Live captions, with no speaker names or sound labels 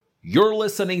You're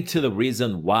listening to The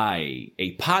Reason Why,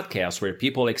 a podcast where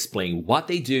people explain what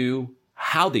they do,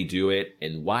 how they do it,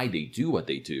 and why they do what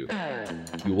they do.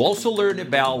 You also learn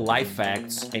about life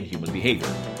facts and human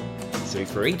behavior. So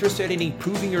if you're interested in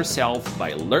improving yourself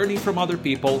by learning from other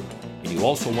people, and you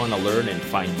also want to learn and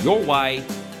find your why,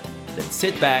 then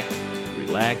sit back,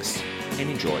 relax, and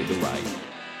enjoy the ride.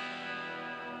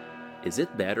 Is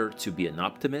it better to be an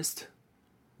optimist?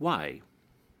 Why?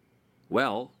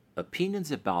 Well,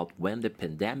 opinions about when the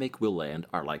pandemic will end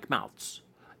are like mouths.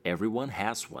 Everyone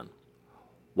has one.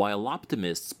 While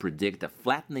optimists predict a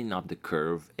flattening of the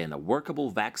curve and a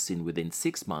workable vaccine within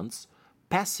 6 months,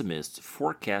 pessimists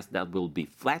forecast that we'll be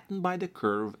flattened by the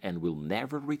curve and will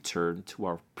never return to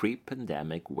our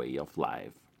pre-pandemic way of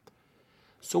life.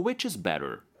 So which is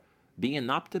better? Being an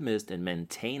optimist and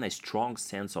maintain a strong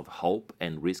sense of hope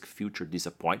and risk future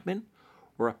disappointment?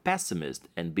 Or a pessimist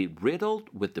and be riddled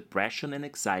with depression and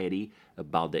anxiety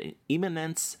about the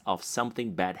imminence of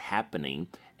something bad happening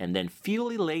and then feel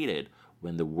elated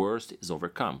when the worst is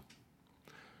overcome?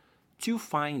 Two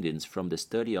findings from the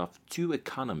study of two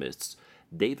economists,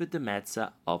 David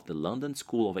Demetza of the London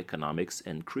School of Economics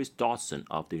and Chris Dawson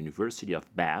of the University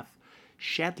of Bath,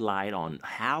 shed light on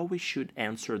how we should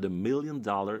answer the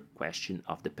million-dollar question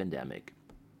of the pandemic.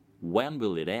 When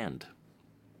will it end?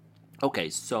 Okay,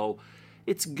 so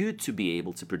it's good to be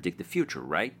able to predict the future,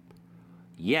 right?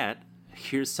 Yet,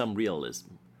 here's some realism.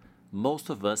 Most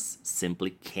of us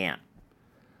simply can't.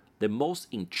 The most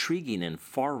intriguing and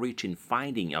far-reaching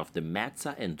finding of the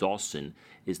Matza and Dawson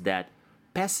is that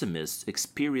pessimists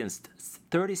experienced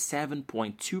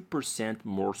 37.2%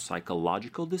 more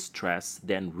psychological distress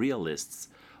than realists,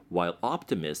 while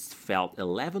optimists felt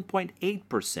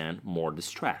 11.8% more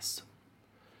distress.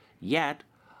 Yet,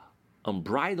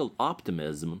 unbridled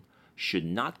optimism should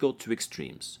not go to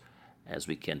extremes, as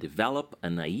we can develop a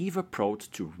naive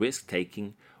approach to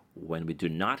risk-taking when we do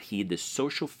not heed the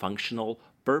social functional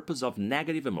purpose of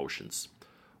negative emotions,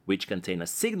 which contain a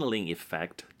signaling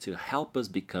effect to help us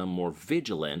become more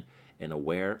vigilant and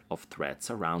aware of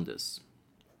threats around us.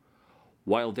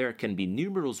 While there can be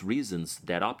numerous reasons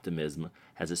that optimism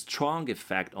has a strong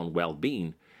effect on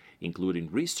well-being,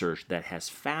 including research that has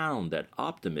found that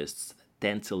optimists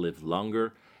tend to live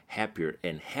longer, happier,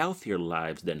 and healthier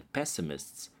lives than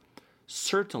pessimists,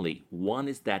 certainly one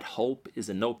is that hope is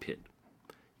an opiate.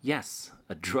 Yes,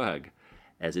 a drug,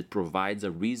 as it provides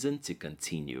a reason to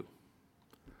continue.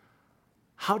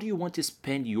 How do you want to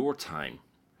spend your time?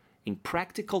 In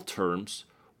practical terms,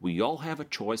 we all have a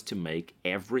choice to make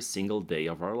every single day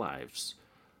of our lives.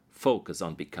 Focus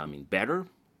on becoming better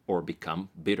or become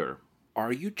bitter.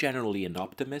 Are you generally an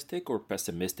optimistic or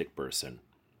pessimistic person?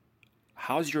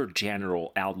 How's your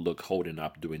general outlook holding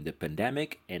up during the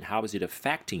pandemic, and how is it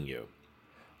affecting you?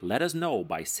 Let us know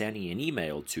by sending an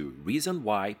email to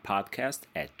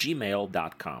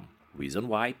reasonwhypodcast@gmail.com.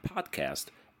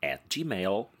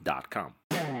 reasonwhypodcast@gmail.com.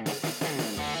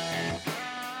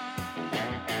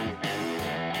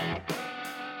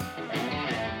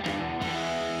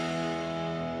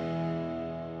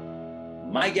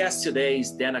 My guest today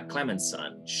is Dana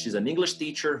Clementson. She's an English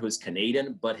teacher who is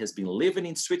Canadian but has been living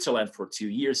in Switzerland for 2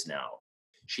 years now.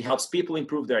 She helps people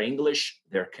improve their English,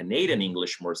 their Canadian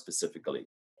English more specifically.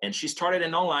 And she started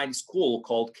an online school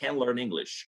called Can Learn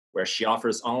English, where she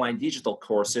offers online digital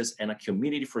courses and a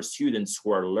community for students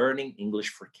who are learning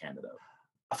English for Canada.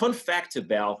 A fun fact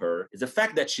about her is the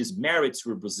fact that she's married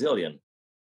to a Brazilian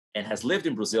and has lived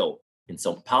in Brazil, in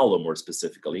São Paulo more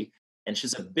specifically, and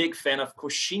she's a big fan of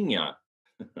coxinha,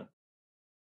 a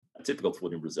typical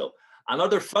food in Brazil.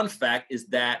 Another fun fact is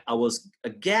that I was a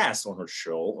guest on her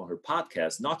show, on her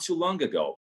podcast, not too long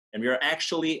ago. And we are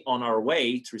actually on our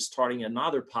way to starting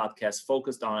another podcast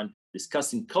focused on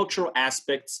discussing cultural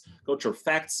aspects, cultural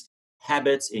facts,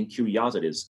 habits, and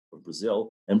curiosities of Brazil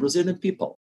and Brazilian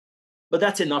people. But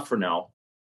that's enough for now.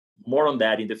 More on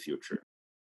that in the future.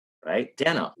 Right?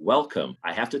 Dana, welcome.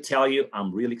 I have to tell you,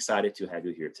 I'm really excited to have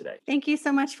you here today. Thank you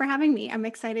so much for having me. I'm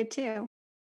excited too.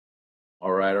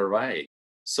 All right.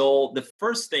 So the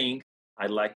first thing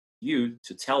I'd like you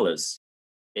to tell us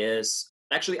is,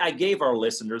 actually, I gave our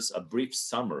listeners a brief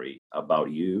summary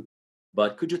about you,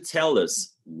 but could you tell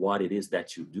us what it is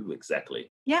that you do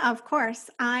exactly? Yeah, of course.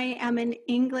 I am an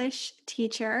English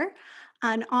teacher,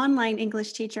 an online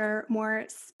English teacher more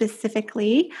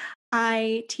specifically.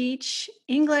 I teach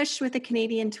English with a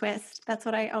Canadian twist. That's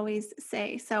what I always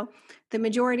say. So the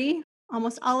majority,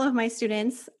 almost all of my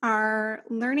students are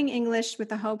learning English with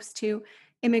the hopes to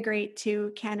immigrate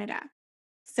to Canada.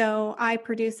 So I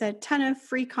produce a ton of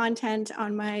free content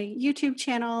on my YouTube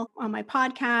channel, on my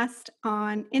podcast,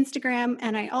 on Instagram,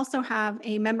 and I also have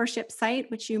a membership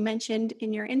site, which you mentioned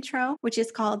in your intro, which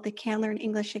is called the Can Learn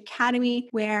English Academy,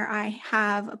 where I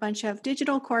have a bunch of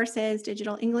digital courses,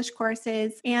 digital English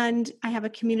courses, and I have a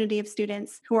community of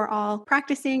students who are all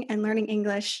practicing and learning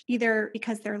English, either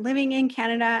because they're living in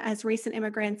Canada as recent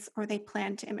immigrants or they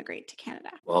plan to immigrate to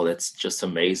Canada. Well, that's just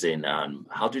amazing.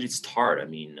 How did it start? I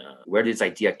mean, where did this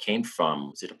idea came from?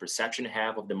 Was it a perception you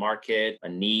have of the market, a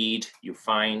need you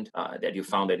find that you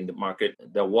found that in the market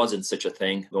there wasn't such a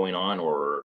thing going on,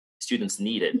 or students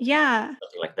needed Yeah.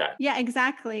 something like that? Yeah,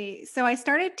 exactly. So I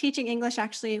started teaching English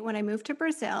actually when I moved to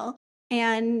Brazil,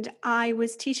 and I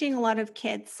was teaching a lot of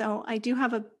kids. So I do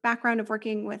have a background of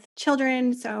working with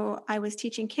children. So I was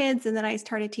teaching kids, and then I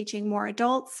started teaching more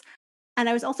adults. And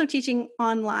I was also teaching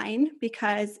online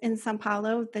because in Sao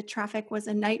Paulo, the traffic was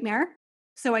a nightmare.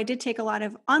 So I did take a lot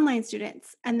of online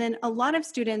students. And then a lot of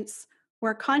students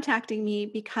were contacting me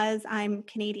because I'm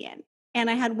Canadian. And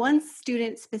I had one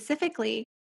student specifically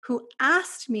who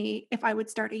asked me if I would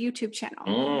start a YouTube channel.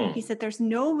 He Mm. said, "There's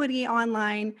nobody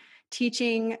online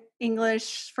teaching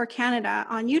English for Canada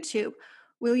on YouTube.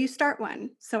 Will you start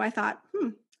one?" So I thought,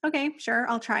 okay, sure,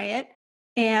 I'll try it.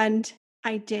 And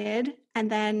I did.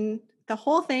 And then the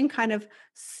whole thing kind of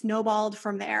snowballed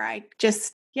from there. I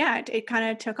just, yeah, it kind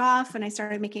of took off and I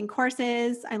started making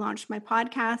courses. I launched my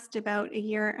podcast about a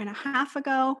year and a half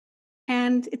ago,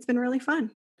 and it's been really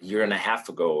fun. A year and a half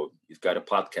ago, you've got a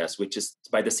podcast, which is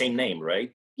by the same name,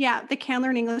 right? Yeah, the Can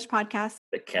Learn English podcast.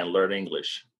 That can learn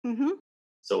English. Hmm.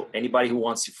 So anybody who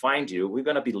wants to find you, we're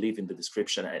gonna be leaving the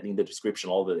description and in the description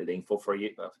all the info for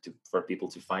you for people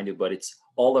to find you. But it's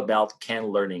all about can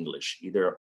learn English,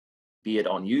 either be it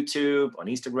on YouTube, on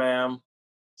Instagram,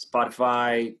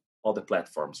 Spotify, all the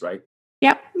platforms, right?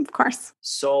 Yep, of course.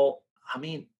 So I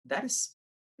mean that is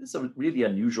a really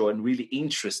unusual and really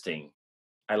interesting.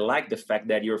 I like the fact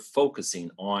that you're focusing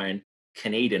on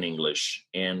Canadian English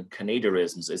and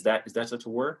Canadianisms. Is that such a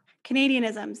word?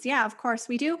 Canadianisms. Yeah, of course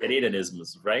we do.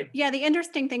 Canadianisms, right? Yeah, the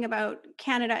interesting thing about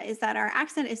Canada is that our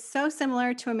accent is so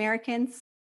similar to Americans.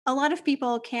 A lot of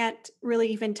people can't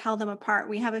really even tell them apart.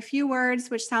 We have a few words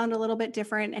which sound a little bit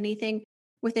different, anything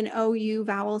with an OU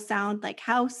vowel sound like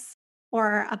house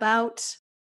or about.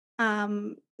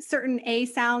 Certain A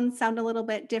sounds sound a little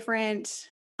bit different.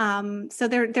 So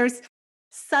there's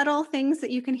subtle things that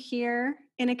you can hear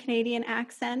in a Canadian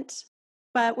accent.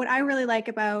 But what I really like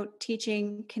about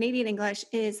teaching Canadian English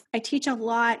is I teach a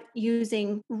lot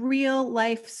using real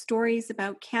life stories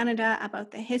about Canada,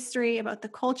 about the history, about the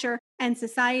culture and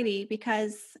society,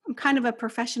 because I'm kind of a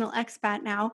professional expat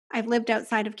now. I've lived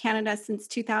outside of Canada since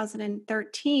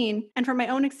 2013. And from my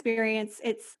own experience,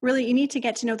 it's really, you need to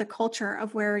get to know the culture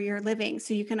of where you're living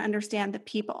so you can understand the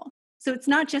people. So it's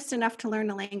not just enough to learn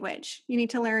a language. You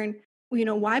need to learn,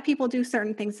 why people do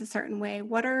certain things a certain way.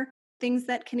 What are things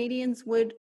that Canadians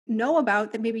would know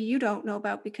about that maybe you don't know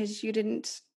about because you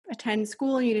didn't attend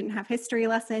school, you didn't have history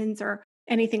lessons or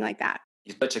anything like that.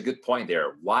 You touch a good point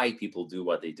there. Why people do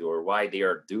what they do, or why they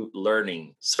are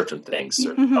learning certain things,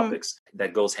 certain Mhm. topics.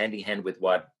 That goes hand in hand with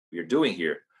what we're doing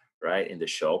here, right, in the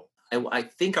show. And I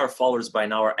think our followers by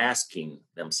now are asking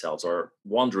themselves or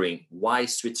wondering why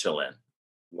Switzerland?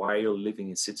 Why are you living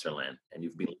in Switzerland? And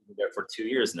you've been living there for 2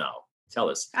 years now. Tell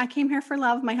us. I came here for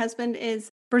love. My husband is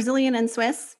Brazilian and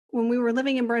Swiss. When we were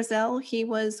living in Brazil, he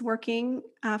was working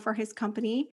for his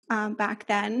company back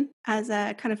then as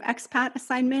a kind of expat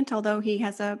assignment, although he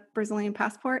has a Brazilian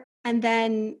passport. And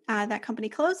then that company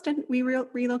closed and we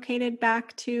relocated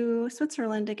back to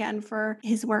Switzerland again for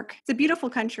his work. It's a beautiful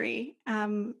country,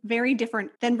 very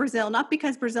different than Brazil. Not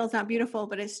because Brazil's not beautiful,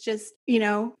 but it's just,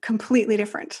 completely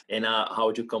different. And how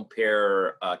would you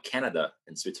compare Canada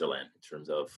and Switzerland in terms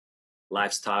of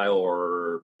lifestyle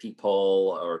or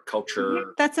people or Yeah,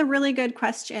 culture? that's a really good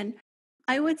question.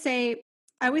 I would say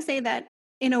I would say that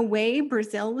in a way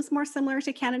Brazil was more similar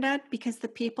to Canada because the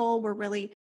people were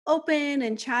really open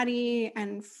and chatty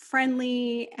and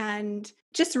friendly and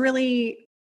just really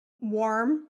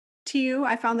warm to you.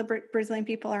 I found the Brazilian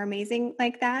people are amazing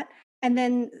like that. And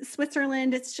then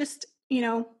Switzerland, it's just,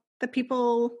 the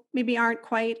people maybe aren't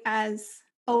quite as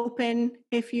open,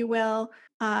 if you will.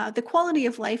 The quality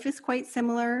of life is quite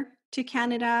similar to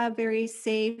Canada, very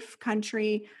safe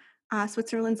country.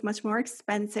 Switzerland's much more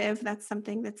expensive. That's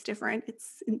something that's different.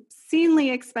 It's obscenely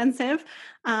expensive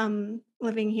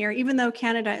living here, even though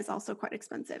Canada is also quite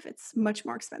expensive. It's much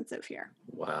more expensive here.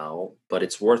 Wow, but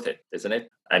it's worth it, isn't it?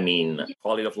 I mean,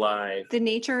 quality of life. The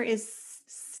nature is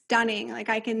stunning. Like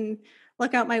I can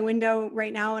look out my window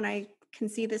right now and I can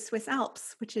see the Swiss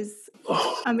Alps, which is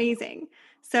Oh, amazing.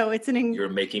 So you're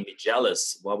making me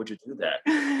jealous. Why would you do that?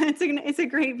 it's a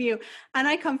great view. And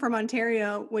I come from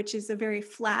Ontario, which is a very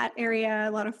flat area,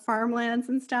 a lot of farmlands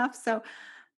and stuff. So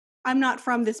I'm not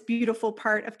from this beautiful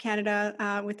part of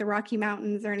Canada with the Rocky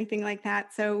Mountains or anything like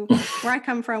that. So where I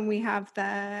come from, we have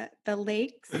the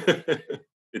lakes.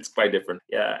 It's quite different.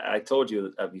 Yeah, I told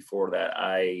you before that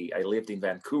I lived in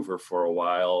Vancouver for a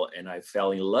while and I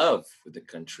fell in love with the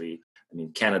country. I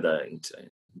mean, Canada in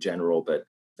general, but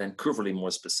Vancouver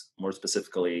more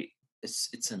specifically,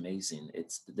 it's amazing.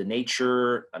 It's the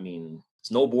nature. I mean,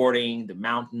 snowboarding, the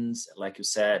mountains, like you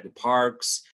said, the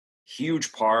parks,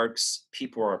 huge parks.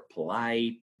 People are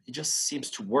polite. It just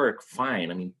seems to work fine.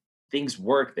 I mean, things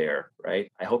work there, right?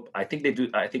 I think they do.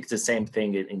 I think it's the same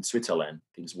thing in Switzerland.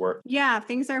 Things work. Yeah,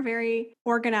 things are very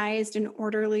organized and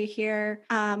orderly here.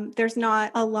 There's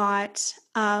not a lot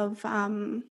of,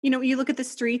 you look at the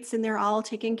streets and they're all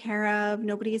taken care of.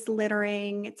 Nobody's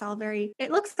littering. It's all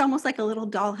it looks almost like a little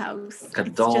dollhouse. Like a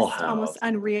It's just almost dollhouse.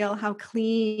 unreal how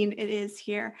clean it is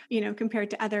here, compared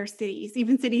to other cities.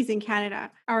 Even cities in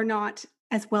Canada are not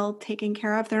as well taken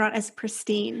care of. They're not as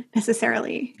pristine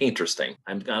necessarily. Interesting.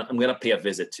 I'm gonna pay a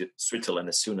visit to Switzerland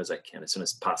as soon as I can, as soon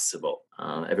as possible.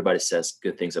 Everybody says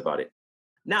good things about it.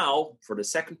 Now, for the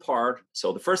second part,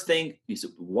 so the first thing is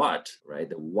what, right?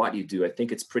 The what you do. I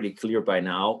think it's pretty clear by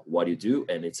now what you do,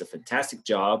 and it's a fantastic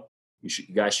job. You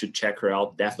guys should check her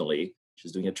out definitely.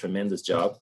 She's doing a tremendous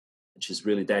job, and she's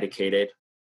really dedicated.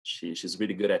 She's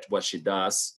really good at what she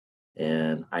does,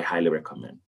 and I highly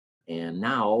recommend. And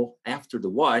now, after the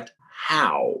what,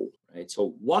 how, right?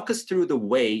 So, walk us through the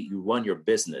way you run your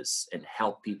business and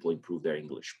help people improve their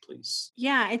English, please.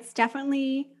 Yeah, it's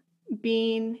definitely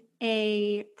been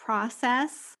a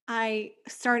process.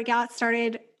 Got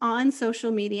started on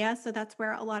social media, so that's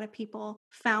where a lot of people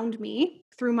found me.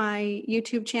 Through my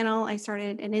YouTube channel, I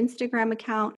started an Instagram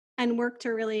account and worked to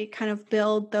really kind of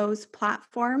build those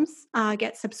platforms,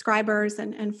 get subscribers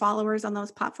and followers on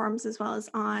those platforms, as well as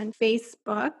on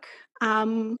Facebook.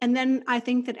 And then I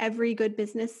think that every good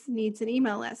business needs an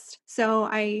email list. So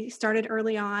I started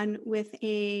early on with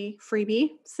a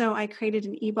freebie. So I created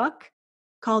an ebook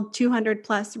called 200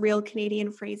 plus real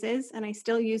Canadian phrases. And I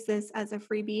still use this as a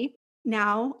freebie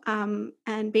now.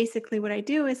 And basically what I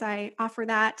do is I offer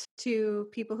that to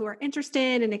people who are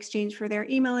interested in exchange for their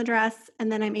email address.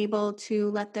 And then I'm able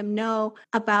to let them know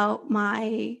about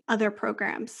my other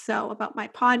programs. So about my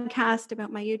podcast,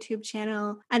 about my YouTube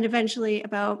channel, and eventually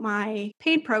about my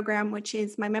paid program, which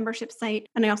is my membership site.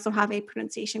 And I also have a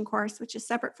pronunciation course, which is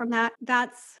separate from that.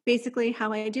 That's basically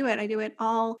how I do it. I do it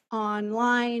all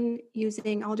online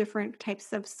using all different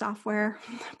types of software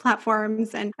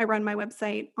platforms. And I run my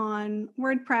website on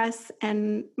WordPress,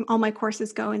 and all my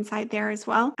courses go inside there as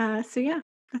well. So yeah,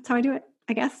 that's how I do it,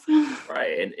 I guess.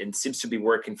 Right. And it seems to be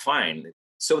working fine.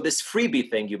 So, this freebie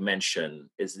thing you mentioned,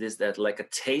 is this that like a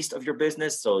taste of your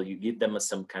business? So, you give them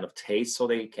some kind of taste so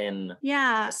they can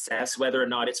Yeah. assess whether or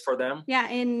not it's for them? Yeah,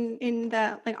 in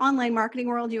the like online marketing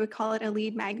world, you would call it a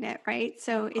lead magnet, right?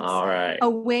 So it's All right. a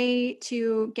way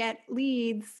to get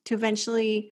leads to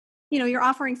eventually, you're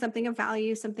offering something of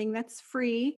value, something that's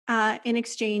free, in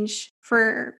exchange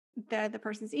for the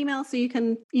person's email, so you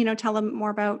can tell them more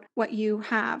about what you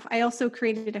have. I also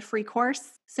created a free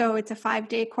course, so it's a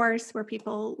 5-day course where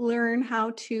people learn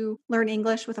how to learn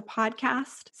English with a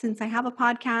podcast. Since I have a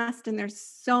podcast, and there's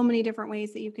so many different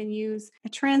ways that you can use a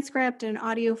transcript and an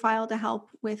audio file to help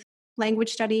with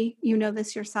language study. You know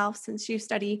this yourself since you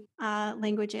study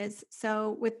languages.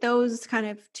 So with those kind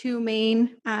of two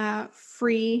main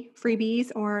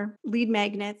freebies or lead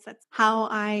magnets, that's how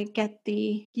I get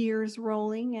the gears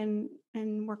rolling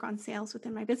and work on sales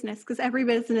within my business, because every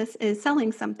business is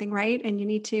selling something, right? And you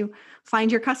need to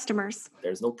find your customers.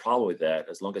 There's no problem with that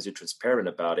as long as you're transparent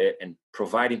about it and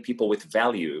providing people with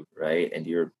value, right? And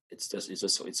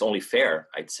it's only fair,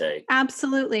 I'd say.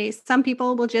 Absolutely. Some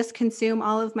people will just consume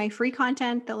all of my free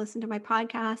content. They'll listen to my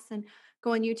podcasts and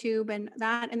go on YouTube and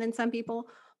that. And then some people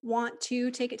want to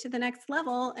take it to the next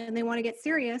level and they want to get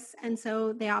serious. And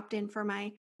so they opt in for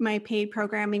my paid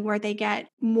programming, where they get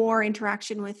more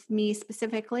interaction with me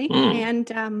specifically,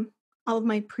 and all of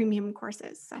my premium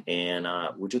courses. So. And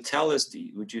would you tell us?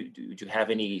 Would you have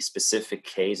any specific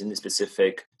case, any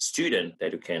specific student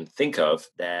that you can think of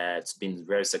that's been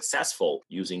very successful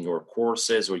using your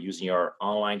courses or using your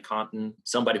online content?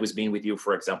 Somebody who's been with you,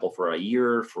 for example, for a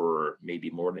year, for maybe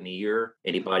more than a year?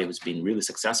 Anybody who's been really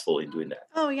successful in doing that?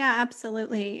 Oh, yeah,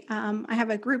 absolutely. I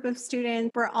have a group of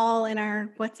students. We're all in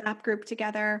our WhatsApp group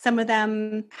together. Some of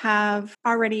them have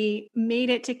already made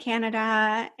it to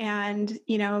Canada and,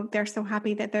 they're so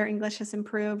happy that their English has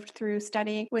improved through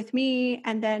studying with me.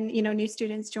 And then, new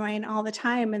students join all the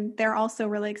time and they're also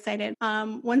really excited.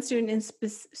 One student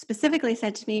specifically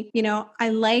said to me, I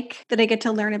like that I get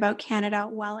to learn about Canada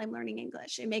while I'm learning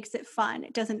English. It makes it fun.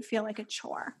 It doesn't feel like a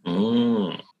chore.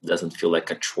 Doesn't feel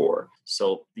like a chore.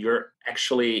 So you're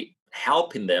actually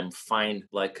helping them find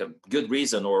like a good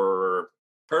reason or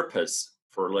purpose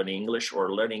for learning English or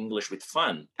learning English with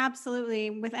fun. Absolutely.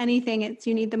 With anything,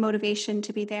 you need the motivation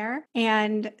to be there.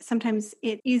 And sometimes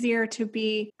it's easier to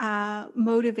be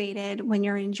motivated when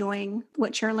you're enjoying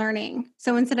what you're learning.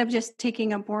 So instead of just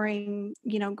taking a boring,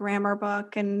 grammar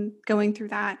book and going through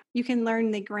that, you can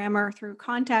learn the grammar through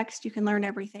context. You can learn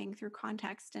everything through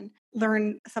context and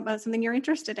learn about something you're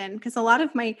interested in. Because a lot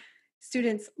of my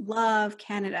students love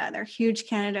Canada. They're huge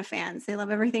Canada fans. They love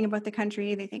everything about the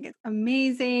country. They think it's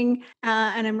amazing.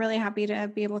 And I'm really happy to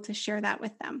be able to share that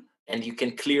with them. And you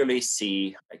can clearly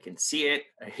see, I can see it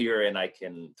here, and I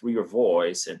can, through your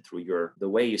voice and through the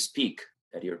way you speak,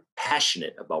 that you're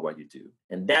passionate about what you do.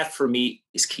 And that for me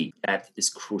is key. That is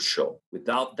crucial.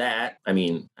 Without that, I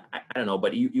don't know,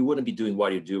 but you wouldn't be doing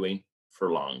what you're doing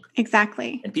for long.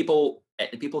 Exactly. And people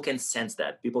can sense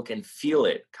that. People can feel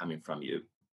it coming from you.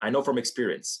 I know from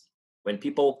experience, when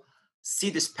people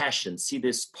see this passion, see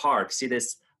this spark, see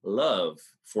this love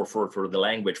for the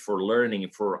language, for learning,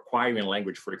 for acquiring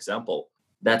language, for example,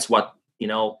 that's what,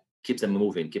 keeps them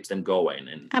moving, keeps them going.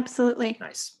 And absolutely.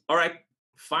 Nice. All right.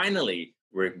 Finally,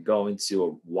 we're going to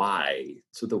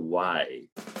the why.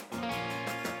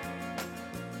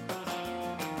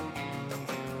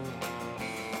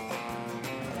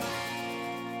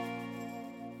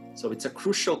 So it's a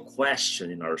crucial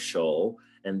question in our show,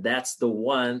 and that's the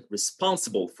one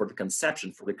responsible for the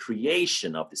conception, for the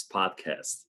creation of this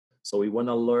podcast. So we want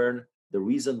to learn the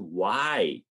reason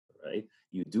why, right,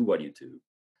 you do what you do.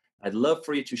 I'd love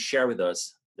for you to share with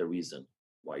us the reason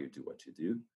why you do what you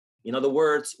do. In other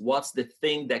words, what's the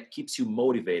thing that keeps you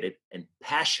motivated and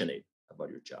passionate about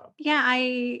your job? Yeah,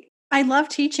 I love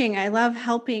teaching. I love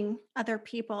helping other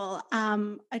people.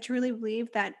 I truly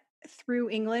believe that through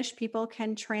English, people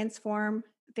can transform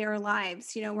their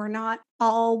lives. We're not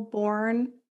all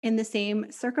born in the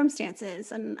same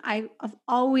circumstances. And I've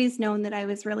always known that I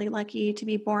was really lucky to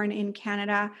be born in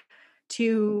Canada,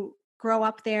 to grow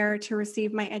up there, to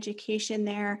receive my education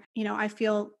there. I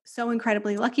feel so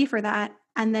incredibly lucky for that.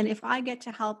 And then if I get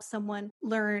to help someone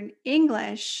learn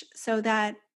English so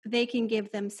that they can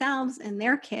give themselves and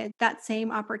their kids that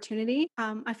same opportunity,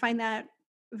 I find that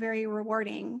very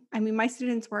rewarding. I mean, my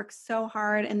students work so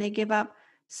hard and they give up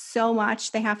so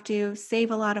much. They have to save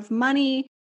a lot of money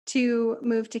to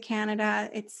move to Canada.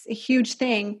 It's a huge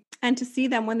thing. And to see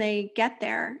them when they get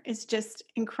there is just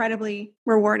incredibly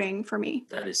rewarding for me.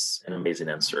 That is an amazing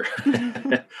answer.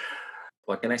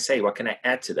 What can I say? What can I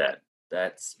add to that?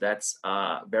 That's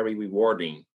very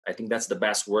rewarding. I think that's the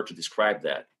best word to describe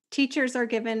that. Teachers are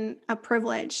given a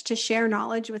privilege to share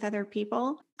knowledge with other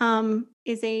people.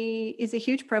 Is a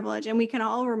huge privilege, and we can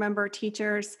all remember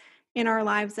teachers in our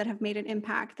lives that have made an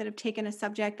impact, that have taken a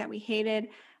subject that we hated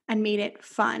and made it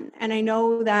fun. And I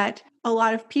know that a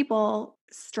lot of people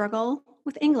struggle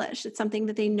with English. It's something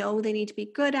that they know they need to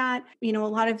be good at. A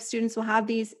lot of students will have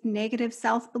these negative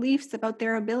self-beliefs about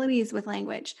their abilities with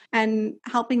language, and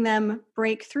helping them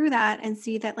break through that and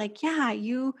see that, like, yeah,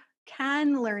 you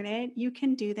can learn it. You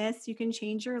can do this. You can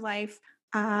change your life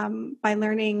by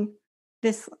learning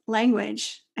this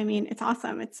language. I mean, it's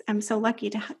awesome. I'm so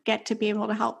lucky to get to be able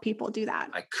to help people do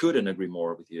that. I couldn't agree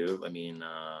more with you. I mean,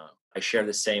 I share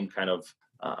the same kind of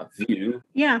view.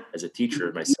 Yeah. As a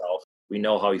teacher myself, we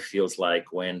know how it feels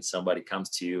like when somebody comes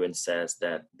to you and says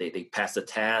that they passed a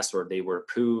test, or they were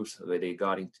approved, or they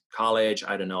got into college,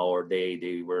 I don't know, or they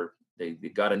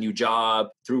got a new job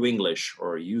through English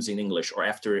or using English, or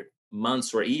after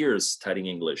months or years studying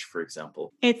English, for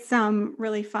example. It's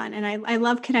really fun. And I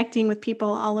love connecting with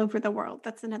people all over the world.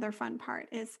 That's another fun part,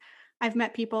 is I've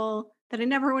met people that I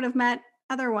never would have met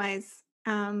otherwise.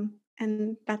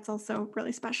 And that's also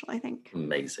really special, I think.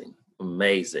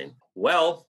 Amazing.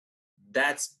 Well,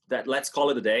 that's that. Let's call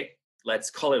it a day.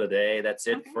 That's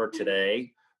it for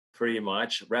today. Pretty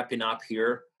much wrapping up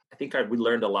here. I think we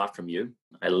learned a lot from you.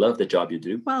 I love the job you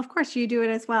do. Well, of course you do it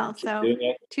as well. So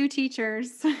 2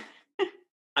 teachers.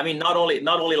 I mean, not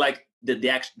only like the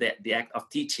act of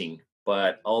teaching,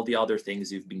 but all the other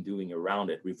things you've been doing around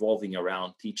it, revolving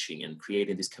around teaching and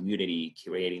creating this community,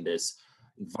 creating this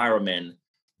environment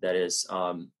that is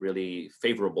really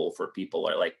favorable for people,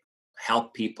 or like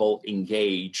help people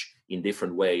engage in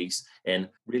different ways and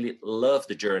really love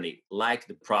the journey, like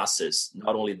the process,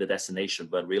 not only the destination,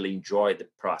 but really enjoy the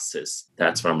process.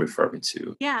 That's what I'm referring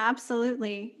to. Yeah,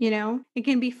 absolutely. It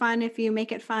can be fun if you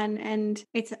make it fun, and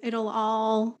it'll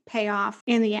all pay off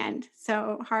in the end.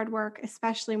 So hard work,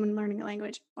 especially when learning a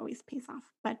language, always pays off.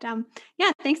 But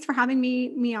yeah, thanks for having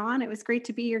me on. It was great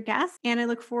to be your guest, and I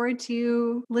look forward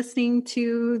to listening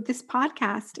to this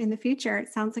podcast in the future. It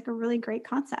sounds like a really great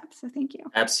concept. So thank you.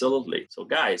 Absolutely. So,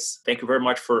 guys, thank you very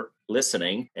much for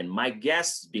listening. And my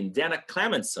guest has been Dana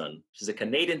Clemenson. She's a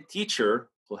Canadian teacher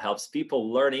who helps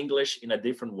people learn English in a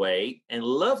different way and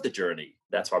love the journey.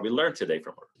 That's what we learned today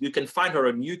from her. You can find her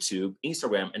on YouTube,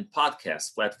 Instagram, and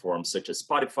podcast platforms such as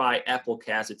Spotify, Apple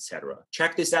Cast, etc.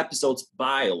 Check this episode's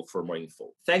bio for more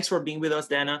info. Thanks for being with us,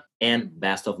 Dana, and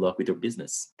best of luck with your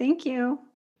business. Thank you.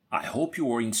 I hope you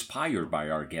were inspired by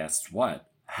our guest's what,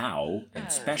 how, and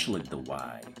especially the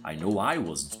why. I know I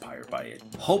was inspired by it.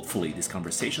 Hopefully, this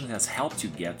conversation has helped you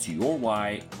get to your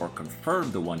why or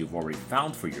confirm the one you've already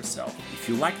found for yourself. If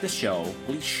you like the show,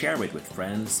 please share it with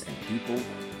friends and people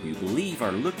who you believe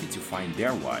are looking to find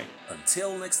their why.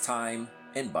 Until next time,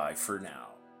 and bye for now.